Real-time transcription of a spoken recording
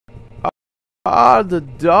Ah, the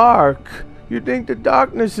dark. You think the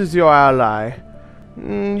darkness is your ally?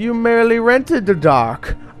 You merely rented the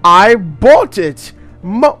dark. I bought it.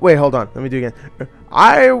 Wait, hold on. Let me do it again.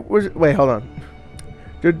 Wait, hold on.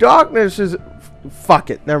 The darkness is...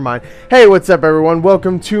 Fuck it. Never mind. Hey, what's up, everyone?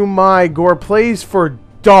 Welcome to my Gor Plays for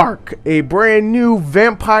Dark, a brand new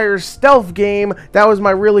vampire stealth game. That was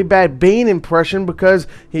my really bad Bane impression because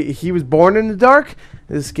he was born in the dark.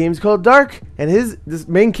 This game's called Dark, and this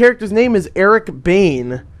main character's name is Eric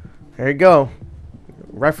Bane. There you go.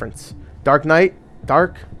 Reference. Dark Knight.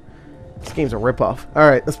 Dark. This game's a ripoff.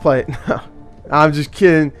 Alright, let's play it. I'm just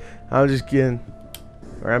kidding. I'm just kidding.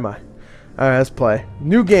 Where am I? Alright, let's play.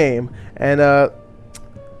 New game. And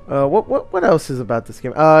what else is about this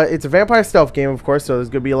game? It's a vampire stealth game, of course, so there's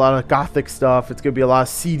gonna be a lot of gothic stuff. It's gonna be a lot of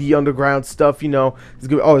seedy underground stuff, you know. There's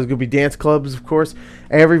gonna be dance clubs, of course.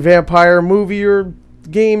 Every vampire movie or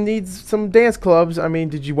game needs some dance clubs. I mean,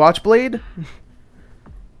 did you watch Blade?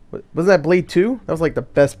 Wasn't that Blade 2? That was like the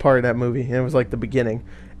best part of that movie, and it was like the beginning.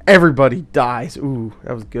 Everybody dies. Ooh,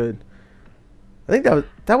 that was good. I think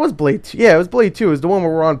that was Blade 2. Yeah, it was Blade 2. It was the one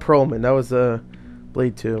where Ron Perlman. That was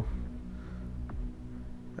Blade 2.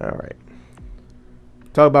 Alright.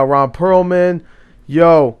 Talk about Ron Perlman.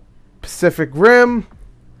 Yo, Pacific Rim.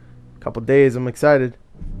 Couple days. I'm excited.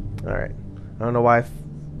 Alright. I don't know why I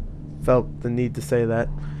felt the need to say that.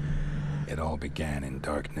 It all began in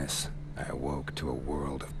darkness. I awoke to a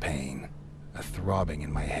world of pain. A throbbing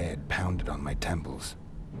in my head pounded on my temples.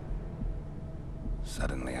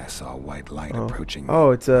 Suddenly I saw a white light approaching me.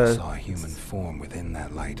 Oh, it's I saw a human form within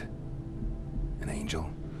that light. An angel.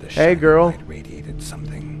 The hey, girl. light radiated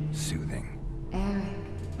something soothing.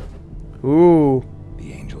 Eric. Ooh.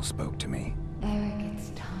 The angel spoke to me. Eric, it's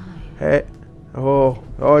time. Hey. Oh,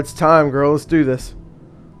 it's time, girl. Let's do this.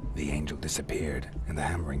 The angel disappeared, and the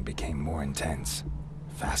hammering became more intense.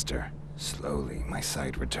 Faster. Slowly, my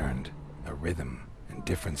sight returned. A rhythm and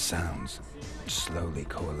different sounds, which slowly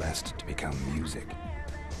coalesced to become music.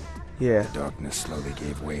 Yeah. The darkness slowly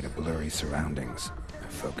gave way to blurry surroundings. I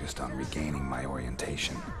focused on regaining my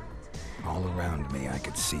orientation. All around me I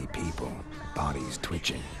could see people, bodies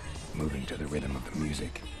twitching, moving to the rhythm of the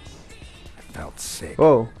music. I felt sick.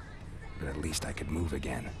 Whoa. But at least I could move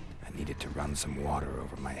again. I needed to run some water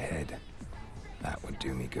over my head. That would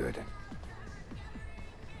do me good.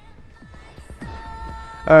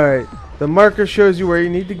 Alright. The marker shows you where you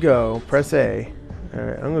need to go. Press A.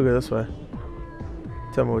 Alright, I'm gonna go this way.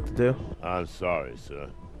 Tell me what to do. I'm sorry, sir.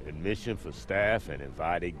 Admission for staff and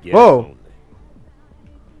invited guests Whoa. only.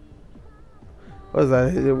 What was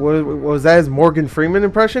that? Was that his Morgan Freeman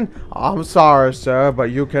impression? I'm sorry, sir,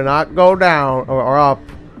 but you cannot go down or up.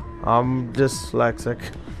 I'm dyslexic.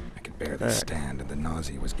 I could barely stand, and the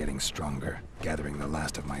nausea was getting stronger. Gathering the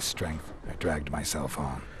last of my strength, I dragged myself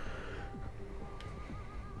on.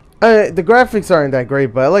 The graphics aren't that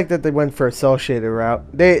great, but I like that they went for a cell shaded route.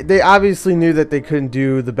 They obviously knew that they couldn't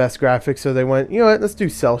do the best graphics, so they went, you know what, let's do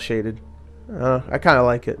cell shaded. I kind of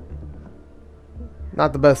like it.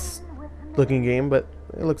 Not the best looking game, but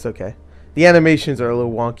it looks okay. The animations are a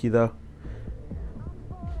little wonky though.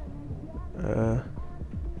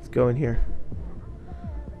 Let's go in here.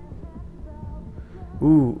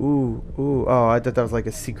 Ooh. Oh, I thought that was like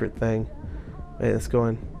a secret thing. Wait, let's go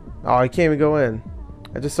in. Oh, I can't even go in.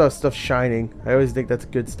 I just saw stuff shining. I always think that's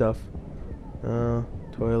good stuff.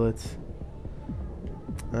 Toilets.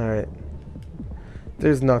 Alright.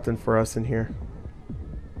 There's nothing for us in here.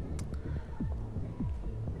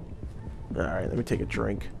 Alright, let me take a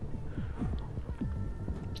drink.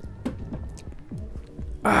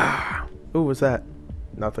 Ah! Ooh, what's that?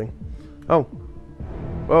 Nothing. Oh.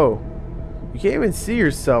 Whoa. You can't even see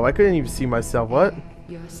yourself. I couldn't even see myself. What?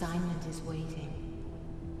 Your assignment is waiting.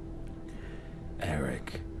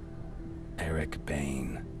 Eric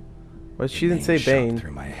Bane. What? She didn't say Name shot Bane.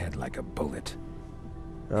 through my head like a bullet.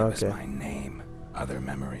 It was Okay. my name. Other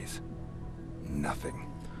memories. Nothing.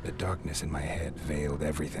 The darkness in my head veiled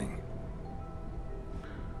everything.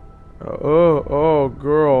 Oh,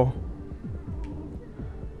 girl.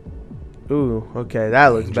 Ooh, okay, that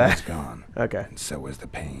looks Angel bad. was gone. Okay. And so was the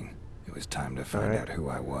pain. It was time to find out who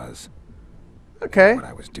I was. Okay. What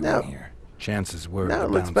I was doing Now- here. Chances were now the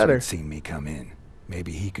it looks bouncer better. had seen me come in.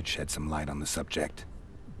 Maybe he could shed some light on the subject.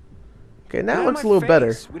 Okay, now it looks a little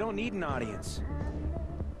better. We don't need an audience.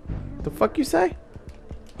 The fuck you say?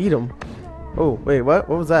 Eat 'em. Oh, wait, what?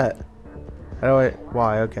 What was that? How do I...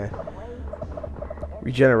 Why? Okay.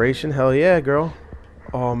 Regeneration? Hell yeah, girl.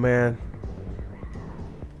 Oh, man.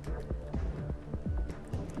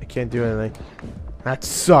 I can't do anything. That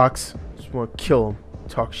sucks. Just want to kill him.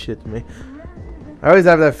 Talk shit to me. I always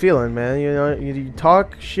have that feeling, man. You know, you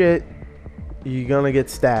talk shit, you're gonna get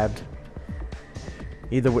stabbed.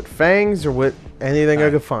 Either with fangs or with anything I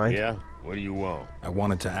could find. Yeah? What do you want? I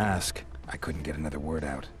wanted to ask. I couldn't get another word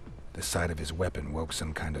out. The sight of his weapon woke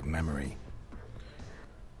some kind of memory.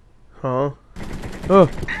 Huh? Oh,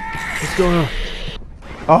 what's going on?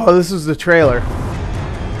 Oh, this was the trailer.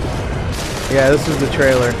 Yeah, this was the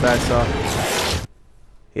trailer that I saw.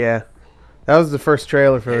 Yeah, that was the first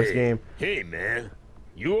trailer for this game. Hey, man.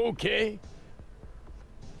 You okay?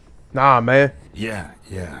 Nah, man. Yeah,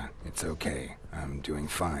 it's okay. I'm doing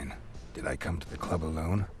fine. Did I come to the club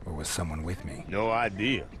alone, or was someone with me? No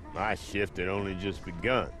idea. My shift had only just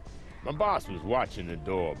begun. My boss was watching the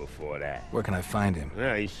door before that. Where can I find him?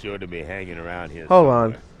 Well, he's sure to be hanging around here Hold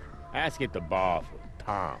somewhere. on. Ask at the bar for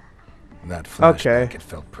Tom. That flashback, Okay. it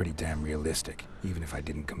felt pretty damn realistic, even if I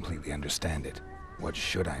didn't completely understand it. What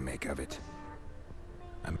should I make of it?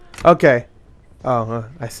 Okay. Oh,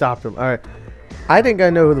 I stopped him. All right. I think I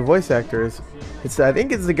know who the voice actor is. I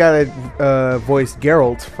think it's the guy that voiced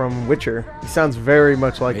Geralt from Witcher. He sounds very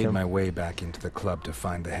much like Made him. my way back into the club to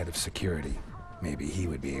find the head of security. Maybe he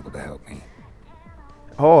would be able to help me.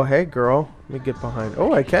 Oh, hey, girl. Let me get behind.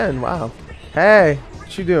 Oh, I can. Wow. Hey,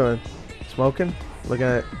 what you doing? Smoking? Looking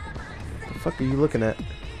at... What the fuck are you looking at?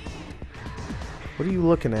 What are you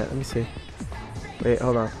looking at? Let me see. Wait,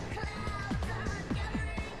 hold on.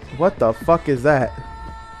 What the fuck is that?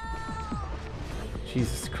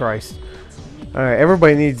 Jesus Christ. Alright,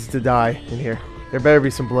 everybody needs to die in here. There better be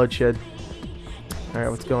some bloodshed. Alright,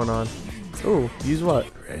 what's going on? Ooh, use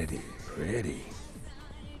what? Pretty.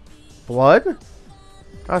 Blood?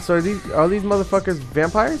 Ah, so are these motherfuckers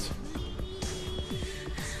vampires?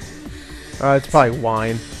 It's probably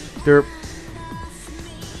wine. Derp.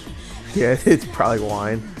 Yeah, it's probably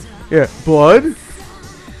wine. Yeah, blood?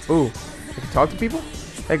 Ooh, I can talk to people?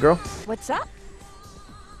 Hey, girl. What's up?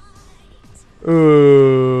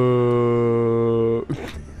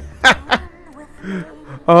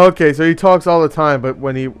 Okay, so he talks all the time, but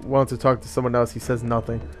when he wants to talk to someone else, he says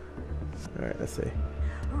nothing. Alright, let's see.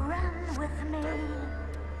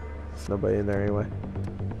 There's nobody in there anyway.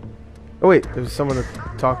 Oh wait, there's someone to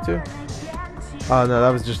talk to? Oh no, that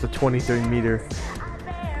was just a 23-meter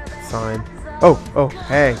sign. Oh,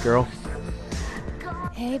 hey girl.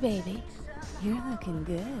 Hey, baby. You're looking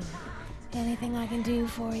good. Anything I can do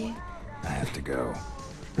for you? I have to go.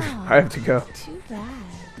 Oh, I have to go. too bad.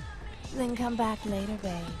 Then come back later,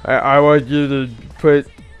 babe. I want you to put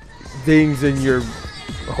things in your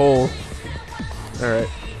hole. Alright.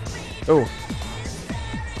 Oh.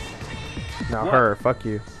 Now What? her, fuck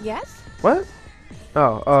you. Yes? What?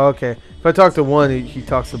 Oh, okay. If I talk to one, he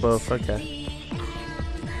talks to both. Okay.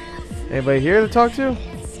 Anybody here to talk to?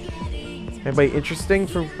 Anybody interesting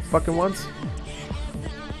for fucking once?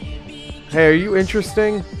 Hey, are you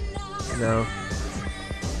interesting? No.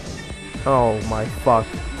 Oh my fuck.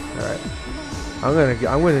 Alright. I'm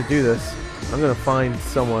gonna do this. I'm gonna find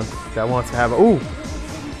someone that wants to have a... Ooh!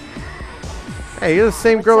 Hey, you're the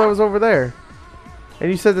same girl that was over there.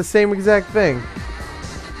 And you said the same exact thing.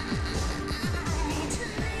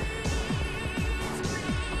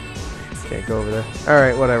 Can't go over there.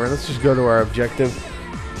 Alright, whatever. Let's just go to our objective.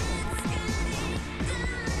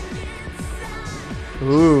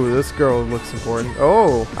 Ooh, this girl looks important.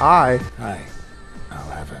 Oh, hi. Hi. I'll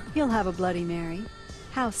have a... You'll have a Bloody Mary.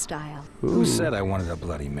 House style. Who said I wanted a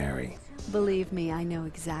Bloody Mary? Believe me, I know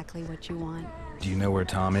exactly what you want. Do you know where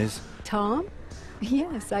Tom is? Tom?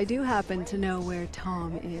 Yes, I do happen to know where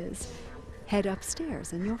Tom is. Head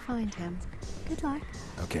upstairs and you'll find him. Good luck.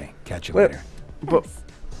 Okay, catch you Wait. later. But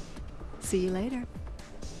See you later.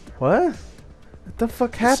 what? What the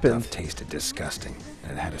fuck happened? Stuff tasted disgusting,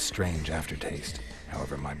 and it had a strange aftertaste.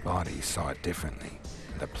 However, my body saw it differently,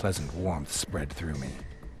 and a pleasant warmth spread through me.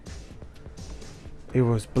 It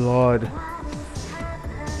was blood.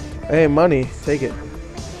 Hey, money. Take it.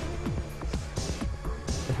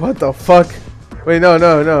 What the fuck? Wait, no.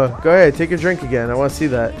 Go ahead. Take your drink again. I want to see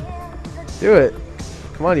that. Do it.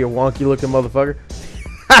 Come on, you wonky looking motherfucker.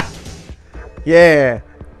 Yeah.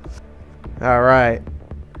 Alright.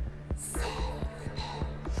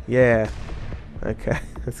 Yeah. Okay.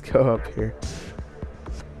 Let's go up here.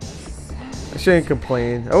 I shouldn't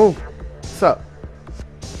complain. Oh. What's up?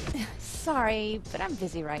 Sorry, but I'm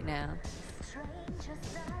busy right now.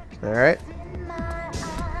 Alright.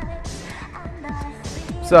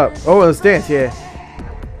 What's up? Oh, let's dance. Yeah.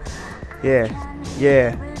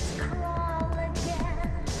 Yeah.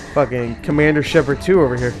 Fucking Commander Shepard 2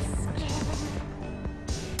 over here.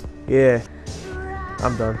 Yeah.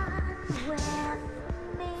 I'm done.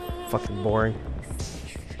 Fucking boring.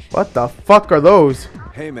 What the fuck are those?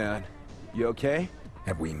 Hey man, you okay?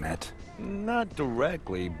 Have we met? Not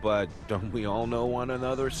directly, but don't we all know one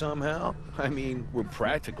another somehow? I mean, we're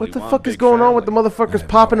practically What the one fuck is big going on with the family. motherfuckers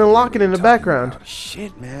popping and locking in the background?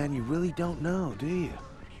 Shit, man, you really don't know, do you?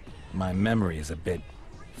 My memory is a bit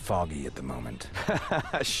foggy at the moment.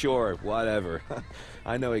 Sure, whatever.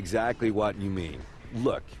 I know exactly what you mean.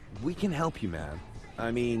 Look, we can help you, man.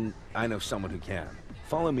 I mean, I know someone who can.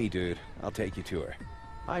 Follow me, dude. I'll take you to her.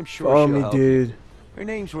 I'm sure Follow she'll me, help dude. you. Her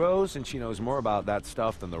name's Rose, and she knows more about that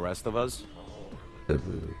stuff than the rest of us.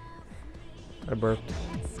 I burped.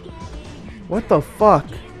 What the fuck?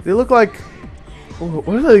 They look like... What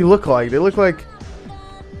do they look like? They look like...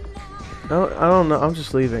 I don't know. I'm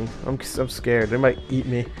just leaving. I'm scared. They might eat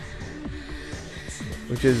me.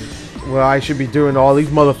 Which is what I should be doing to all these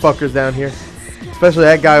motherfuckers down here. Especially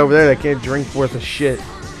that guy over there that can't drink worth a shit.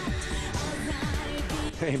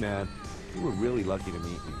 Hey, man, you were really lucky to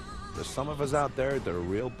meet me. There's some of us out there that are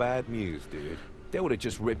real bad news, dude. They would have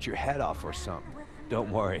just ripped your head off or something. Don't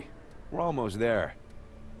worry. We're almost there.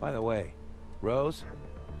 By the way, Rose,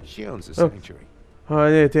 she owns the sanctuary. Oh,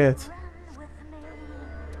 I need to dance.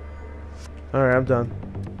 Alright, I'm done.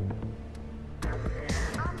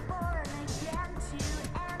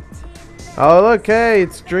 Oh, look, hey,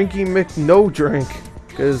 it's drinking no drink.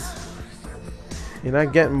 Because you're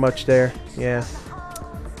not getting much there. Yeah.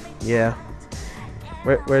 Yeah.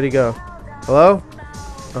 Where'd he go? Hello?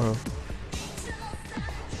 Oh.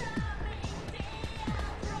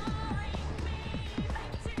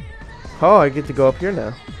 Oh, I get to go up here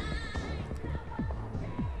now.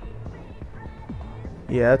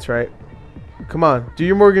 Yeah, that's right. Come on, do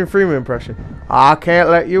your Morgan Freeman impression. I can't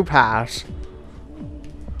let you pass.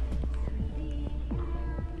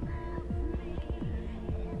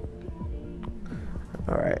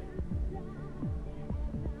 Alright.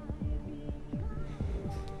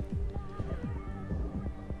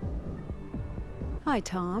 Hi,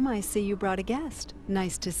 Tom. I see you brought a guest.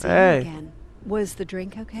 Nice to see you Hey. again. Was the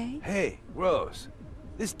drink okay? Hey, Rose.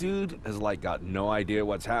 This dude has like got no idea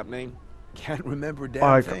what's happening. Can't remember a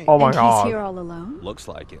damn thing. Oh my And god. he's here all alone? Looks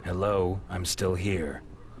like it. Hello, I'm still here.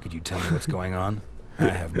 Could you tell me what's going on? I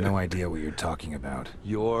have no idea what you're talking about.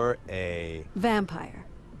 You're a... Vampire.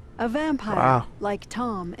 A vampire Wow. like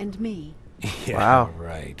Tom and me. Yeah, Wow.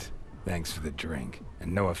 right. Thanks for the drink.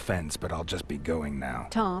 And no offense, but I'll just be going now.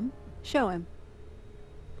 Tom, show him.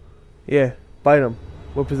 Yeah, bite him.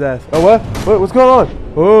 Whoop his ass. Oh, what? What's going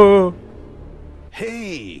on? Oh.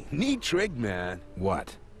 Hey, neat trick, man.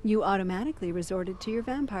 What? You automatically resorted to your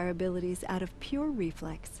vampire abilities out of pure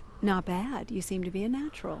reflex. Not bad. You seem to be a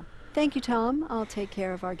natural. Thank you, Tom. I'll take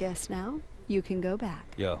care of our guest now. You can go back.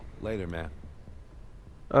 Yo, later, man.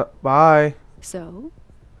 Bye. So?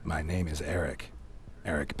 My name is Eric.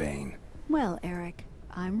 Eric Bain. Well, Eric,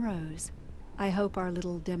 I'm Rose. I hope our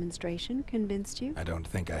little demonstration convinced you. I don't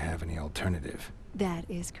think I have any alternative. That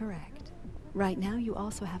is correct. Right now, you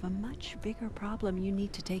also have a much bigger problem you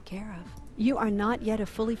need to take care of. You are not yet a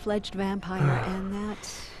fully fledged vampire, and that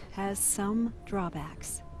has some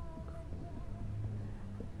drawbacks.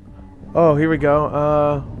 Oh, here we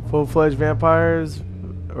go. Full-fledged vampires,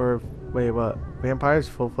 or wait, what? Vampires,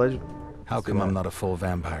 full-fledged. How come I'm not a full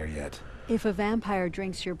vampire yet? If a vampire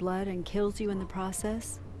drinks your blood and kills you in the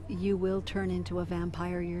process, you will turn into a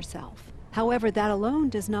vampire yourself. However, that alone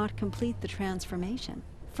does not complete the transformation.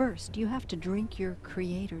 First, you have to drink your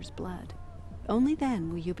creator's blood. Only then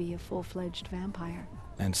will you be a full-fledged vampire.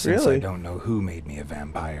 And since Really? I don't know who made me a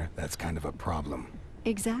vampire, that's kind of a problem.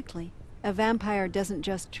 Exactly. A vampire doesn't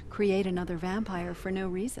just create another vampire for no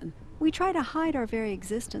reason. We try to hide our very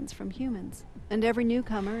existence from humans, and every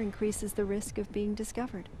newcomer increases the risk of being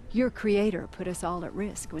discovered. Your creator put us all at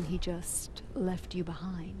risk when he just left you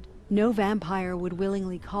behind. No vampire would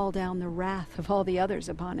willingly call down the wrath of all the others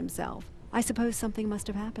upon himself. I suppose something must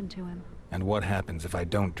have happened to him. And what happens if I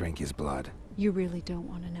don't drink his blood? You really don't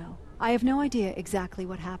want to know. I have no idea exactly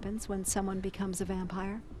what happens when someone becomes a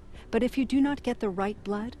vampire, but if you do not get the right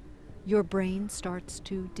blood, your brain starts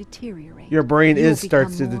to deteriorate. Your brain You will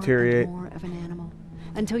starts to become deteriorate. more and more of an animal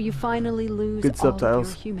until you finally lose Good all of your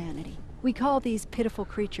subtitles. humanity. We call these pitiful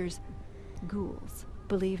creatures ghouls.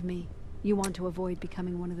 Believe me, you want to avoid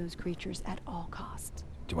becoming one of those creatures at all costs.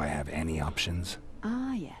 Do I have any options?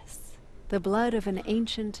 Ah, yes. The blood of an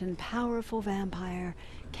ancient and powerful vampire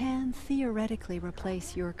can theoretically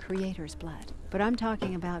replace your creator's blood. But I'm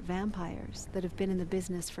talking about vampires that have been in the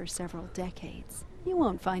business for several decades. You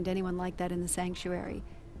won't find anyone like that in the sanctuary.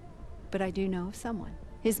 But I do know of someone.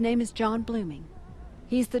 His name is John Blooming.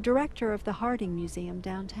 He's the director of the Harding Museum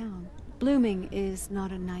downtown. Blooming is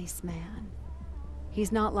not a nice man.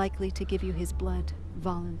 He's not likely to give you his blood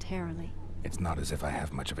voluntarily. It's not as if I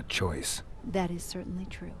have much of a choice. That is certainly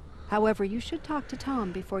true. However, you should talk to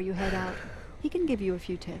Tom before you head out. He can give you a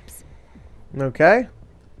few tips. Okay.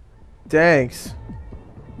 Thanks.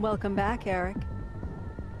 Welcome back, Eric.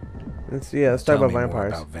 Let's talk Tell about me more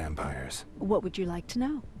vampires. about vampires. What would you like to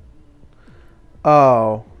know?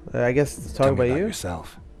 Oh, I guess let's talk Tell me about you.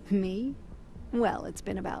 yourself. Me? Well, it's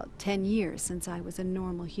been about 10 years since I was a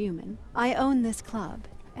normal human. I own this club,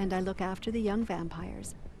 and I look after the young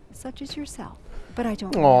vampires, such as yourself. But I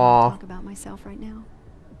don't really want to talk about myself right now.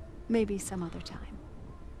 Maybe some other time.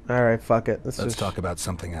 All right, fuck it. Let's talk about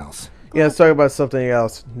something else. Yeah, let's talk about something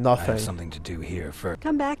else. I Nothing. have something to do here first.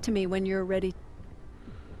 Come back to me when you're ready.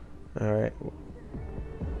 All right.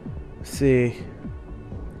 See.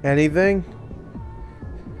 Anything?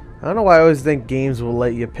 I don't know why I always think games will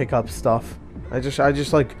let you pick up stuff. I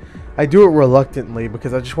just like, I do it reluctantly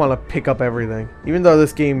because I just want to pick up everything. Even though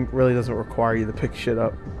this game really doesn't require you to pick shit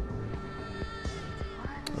up.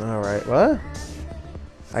 Alright, what?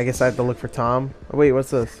 I guess I have to look for Tom. Oh, wait,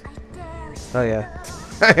 what's this? Oh, yeah.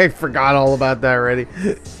 I forgot all about that already.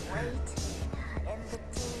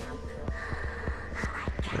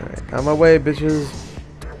 Alright, on my way, bitches.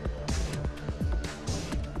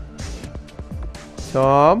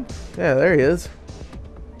 Tom? Yeah, there he is.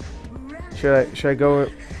 Should I go?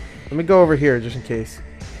 Let me go over here just in case.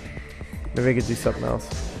 Maybe I could do something else.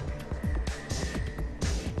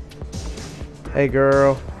 Hey,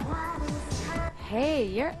 girl. Hey,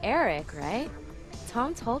 you're Eric, right?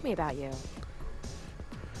 Tom told me about you.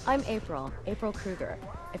 I'm April Kruger.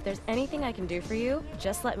 If there's anything I can do for you,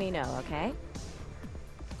 just let me know, okay?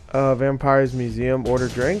 Vampires Museum. Order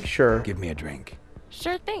drink? Sure. Give me a drink.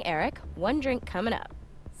 Sure thing, Eric. One drink coming up.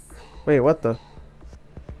 Wait, what the?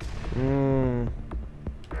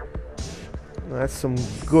 That's some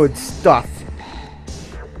good stuff.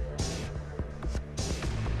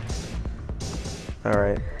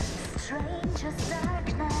 Alright.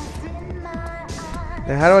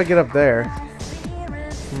 Now, how do I get up there?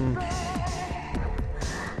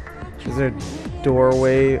 Is there a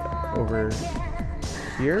doorway over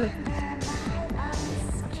here?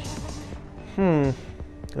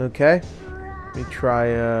 Okay. Let me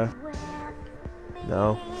try,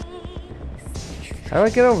 no. How do I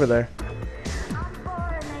get over there?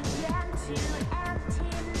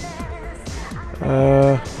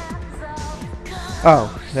 Oh.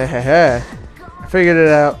 I figured it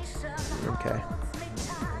out. Okay.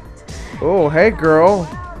 Oh, hey, girl.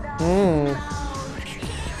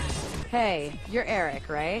 Hey, you're Eric,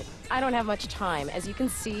 right? I don't have much time. As you can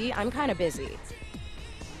see, I'm kind of busy.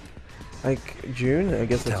 Like, June? I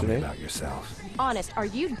guess that's Tell your me name. about yourself. Honest, are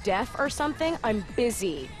you deaf or something? I'm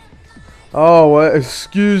busy. Oh,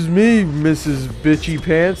 excuse me, Mrs. Bitchy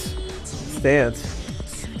Pants.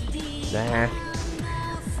 Stance. Nah.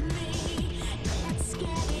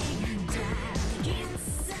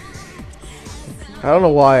 I don't know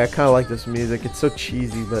why, I kind of like this music. It's so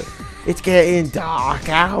cheesy, but it's getting dark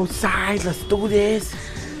outside. Let's do this.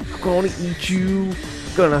 I'm gonna eat you.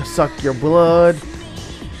 Gonna suck your blood.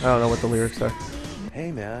 I don't know what the lyrics are.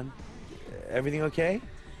 Hey, man. Everything okay?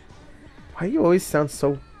 Why do you always sound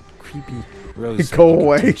so creepy? Rose said Go you could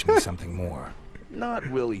away. Teach me something more. Not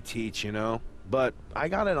really teach, you know. But I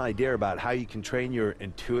got an idea about how you can train your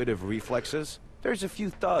intuitive reflexes. There's a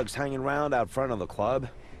few thugs hanging around out front of the club.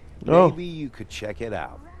 Oh. Maybe you could check it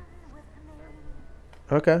out.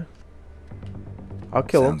 Okay. I'll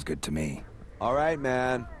kill him. Sounds good to me. All right,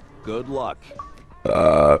 man. Good luck.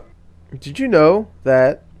 Did you know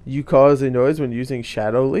that you cause a noise when using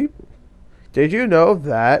Shadow Leap? Did you know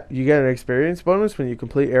that you get an experience bonus when you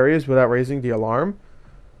complete areas without raising the alarm?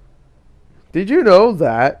 Did you know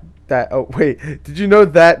that did you know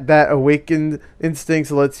that awakened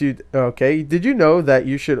instincts lets you okay? Did you know that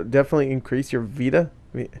you should definitely increase your Vita?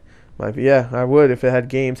 Yeah, I would if it had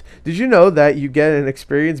games. Did you know that you get an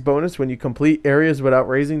experience bonus when you complete areas without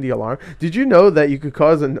raising the alarm? Did you know that you could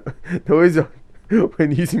cause a noise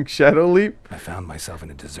when using Shadow Leap? I found myself in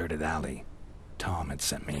a deserted alley. Tom had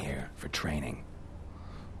sent me here for training.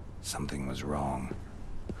 Something was wrong.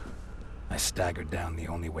 I staggered down the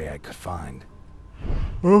only way I could find.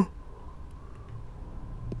 Huh?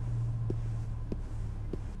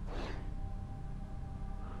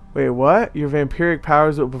 Wait, what? Your vampiric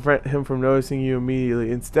powers will prevent him from noticing you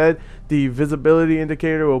immediately. Instead, the visibility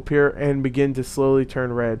indicator will appear and begin to slowly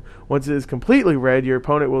turn red. Once it is completely red, your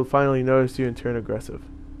opponent will finally notice you and turn aggressive.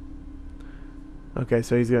 Okay,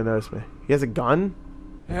 so he's gonna notice me. He has a gun?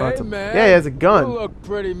 Hey, man. Yeah, he has a gun. You look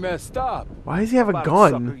pretty messed up. Why does he have a Come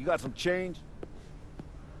gun? on, sucker. You got some change?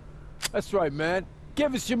 That's right, man.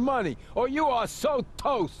 Give us your money, or you are so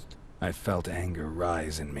toast. I felt anger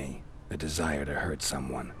rise in me, a desire to hurt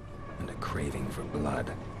someone, and a craving for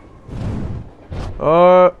blood.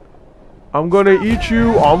 I'm gonna eat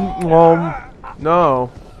you. No.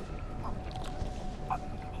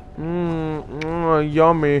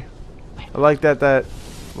 Yummy. I like that.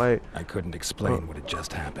 My. I couldn't explain what had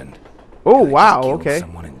just happened. Oh, Had I wow, just killed okay.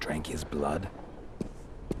 someone and drank his blood.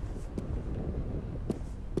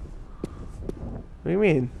 What do you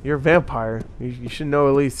mean? You're a vampire. You should know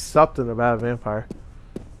at least something about a vampire.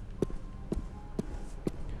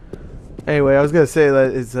 Anyway, I was gonna say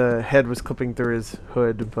that his head was clipping through his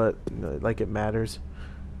hood, but like it matters.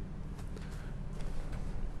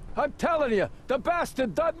 I'm telling you, the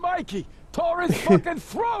bastard done Mikey. Tore his fucking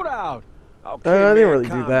throat out. I didn't really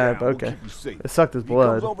do that, but okay. It sucked his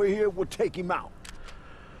blood. He comes over here, we'll take him out.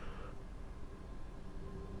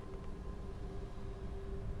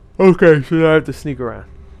 Okay, so now I have to sneak around.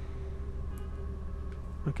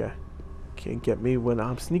 Okay. Can't get me when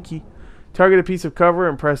I'm sneaky. Target a piece of cover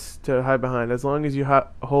and press to hide behind. As long as you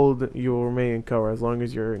hold, you will remain in cover. As long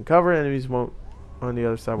as you're in cover, enemies won't on the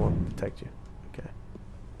other side won't detect you. Okay.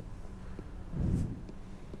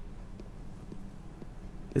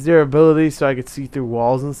 Is there ability so I could see through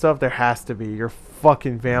walls and stuff? There has to be. You're a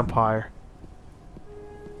fucking vampire.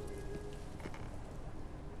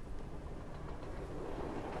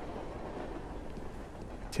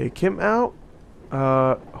 Take him out.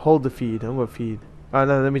 Hold the feed. I'm gonna feed. Oh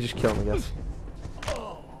no, let me just kill him, I guess.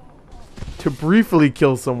 To briefly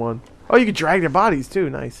kill someone. Oh, you can drag their bodies too.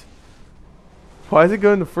 Nice. Why is it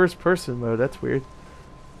going to first person mode? That's weird.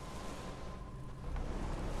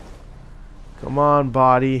 Come on,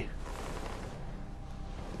 body.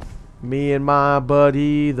 Me and my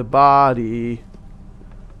buddy, the body.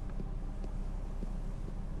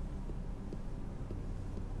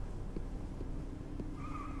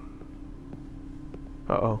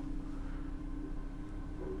 Uh-oh.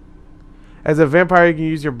 As a vampire, you can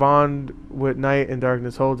use your bond with night and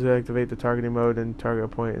darkness. Hold to activate the targeting mode and target a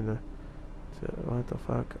point in the... What the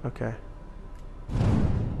fuck? Okay.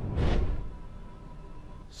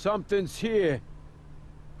 Something's here.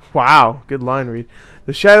 Wow, good line read.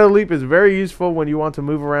 The shadow leap is very useful when you want to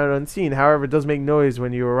move around unseen. However, it does make noise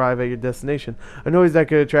when you arrive at your destination. A noise that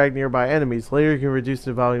could attract nearby enemies. Later, you can reduce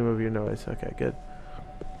the volume of your noise. Okay, good.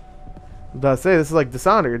 I was about to say, this is like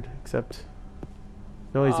Dishonored, except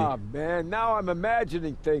noisy. Oh man, now I'm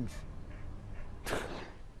imagining things.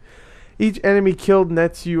 Each enemy killed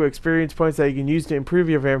nets you experience points that you can use to improve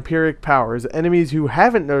your vampiric powers. Enemies who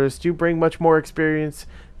haven't noticed you bring much more experience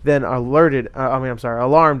than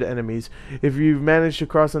alarmed enemies. If you've managed to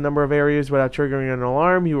cross a number of areas without triggering an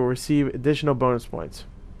alarm, you will receive additional bonus points.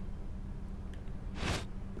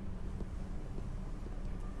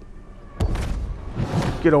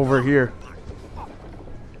 Get over here.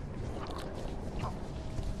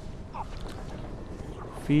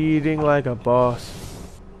 Feeding like a boss.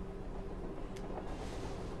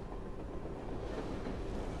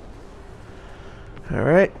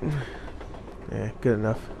 Alright. Yeah, good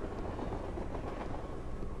enough.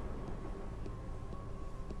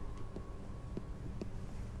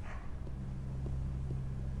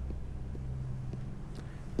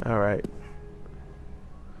 Alright.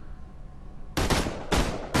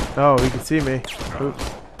 Oh, he can see me.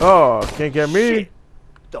 Oops. Oh, can't get me. Shit.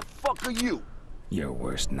 The fuck are you? Your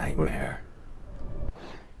worst nightmare.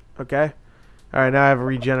 Okay. Alright, now I have a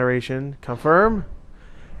regeneration. Confirm.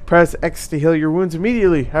 Press X to heal your wounds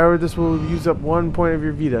immediately. However, this will use up 1 point of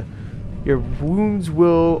your Vita. Your wounds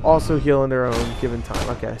will also heal in their own given time.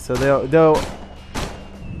 Okay, so they'll...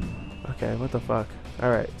 Okay, what the fuck?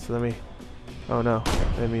 Alright, so let me... Oh no,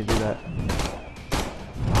 I didn't mean to do that.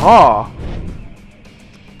 Oh!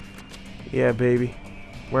 Yeah, baby.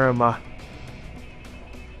 Where am I?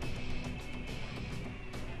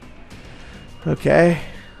 Okay.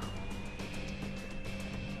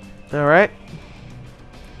 Alright.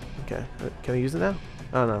 Okay. Can I use it now?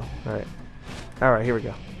 Oh no. Alright. Alright, here we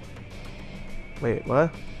go. Wait, what?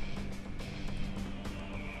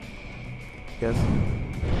 Yes.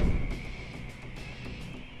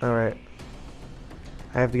 Alright.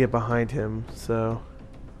 I have to get behind him, so...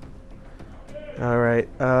 Alright,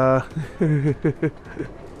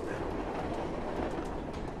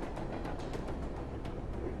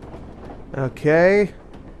 Okay.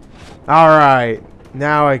 Alright.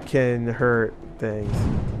 Now I can hurt things.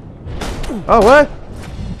 Oh, what?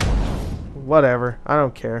 Whatever. I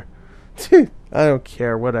don't care. I don't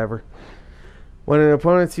care. Whatever. When an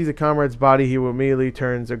opponent sees a comrade's body, he will immediately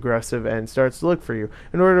turns aggressive and starts to look for you.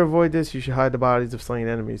 In order to avoid this, you should hide the bodies of slain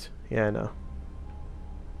enemies. Yeah, I know.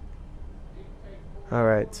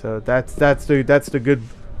 Alright, so that's the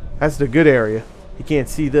good area. You can't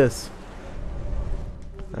see this.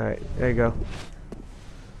 Alright, there you go.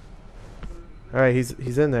 Alright,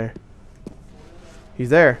 he's in there. He's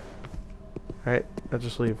there. Alright, I'll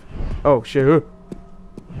just leave. Oh shit.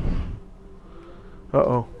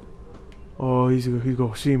 Uh-oh. Oh, he's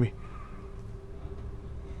gonna see me.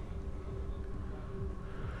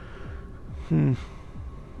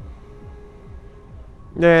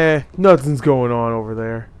 Nah, nothing's going on over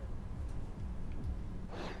there.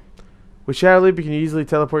 With Shadow Leap, you can easily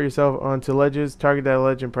teleport yourself onto ledges. Target that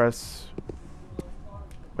ledge and press.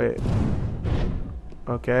 Wait.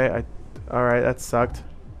 Okay, alright, that sucked.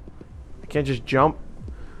 I can't just jump.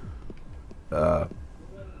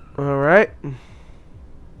 Alright.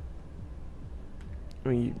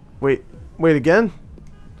 Wait again?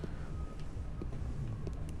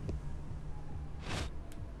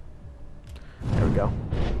 There we go.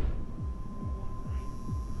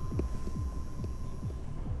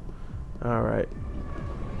 Alright.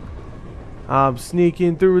 I'm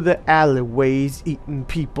sneaking through the alleyways, eating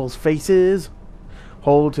people's faces.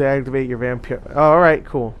 Hold to activate your vampire. Alright,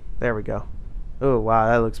 cool. There we go. Oh, wow,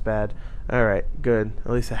 that looks bad. Alright, good.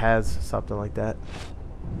 At least it has something like that.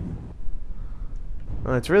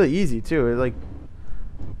 Well, it's really easy, too. It's like...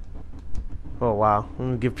 Oh, wow. I'm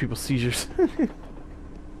gonna give people seizures.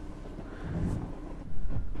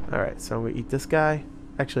 Alright, so I'm gonna eat this guy.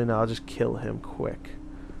 Actually, no, I'll just kill him quick.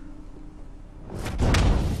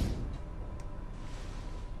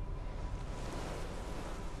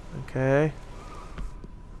 Okay.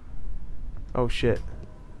 Oh, shit.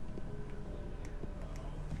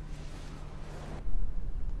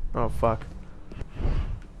 Oh, fuck.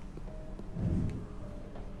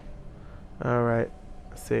 Alright.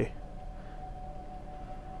 Let's see.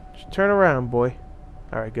 Just turn around, boy.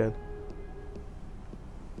 Alright, good.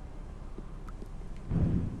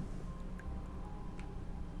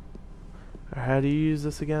 How do you use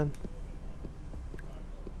this again?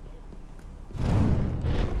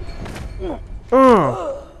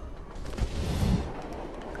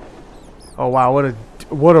 Oh wow, what a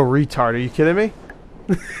retard. Are you kidding me?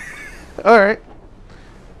 Alright.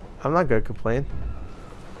 I'm not gonna complain.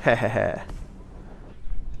 Hehehe.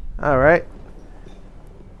 Alright.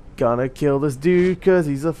 Gonna kill this dude cause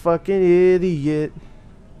he's a fucking idiot.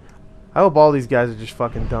 I hope all these guys are just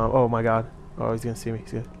fucking dumb. Oh my god. Oh, he's gonna see me.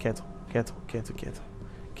 He's gonna cancel. Cancel, cancel, cancel.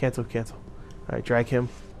 Cancel, cancel. Alright, drag him.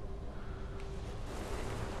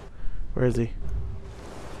 Where is he?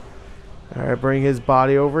 Alright, bring his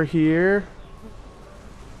body over here.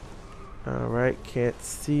 Alright, can't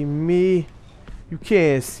see me. You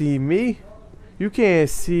can't see me. You can't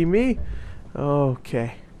see me.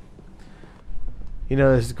 Okay. You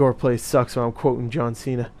know this Gor Plays sucks when I'm quoting John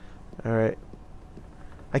Cena. Alright.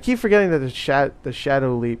 I keep forgetting that the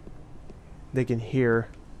Shadow Leap, they can hear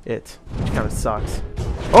it, which kind of sucks.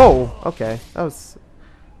 Oh, okay. That was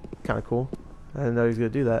kind of cool. I didn't know he was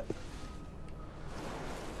going to do that.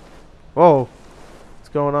 Whoa. What's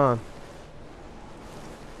going on?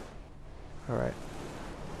 Alright.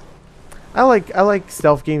 I like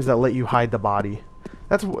stealth games that let you hide the body.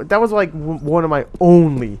 That was like one of my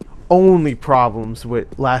only problems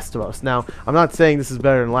with Last of Us. Now, I'm not saying this is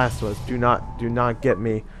better than Last of Us. Do not get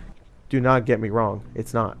me wrong.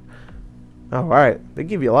 It's not. Oh, alright. They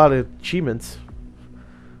give you a lot of achievements.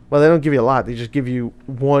 Well, they don't give you a lot. They just give you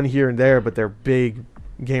one here and there, but they're big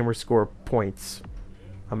gamer score points.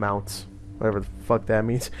 Amounts. Whatever the fuck that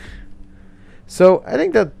means. So, I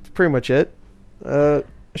think that's pretty much it.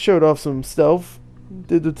 Showed off some stealth.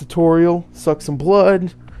 Did the tutorial. Sucked some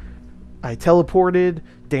blood. I teleported.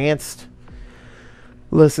 Danced.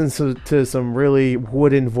 Listened to some really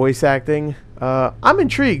wooden voice acting. I'm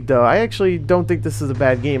intrigued though. I actually don't think this is a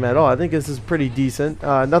bad game at all. I think this is pretty decent.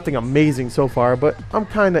 Nothing amazing so far, but I'm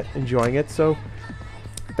kind of enjoying it. So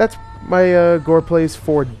that's my Gor Plays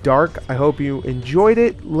for Dark. I hope you enjoyed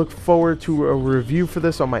it. Look forward to a review for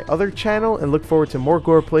this on my other channel, and look forward to more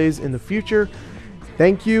Gor Plays in the future.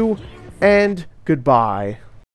 Thank you, and goodbye.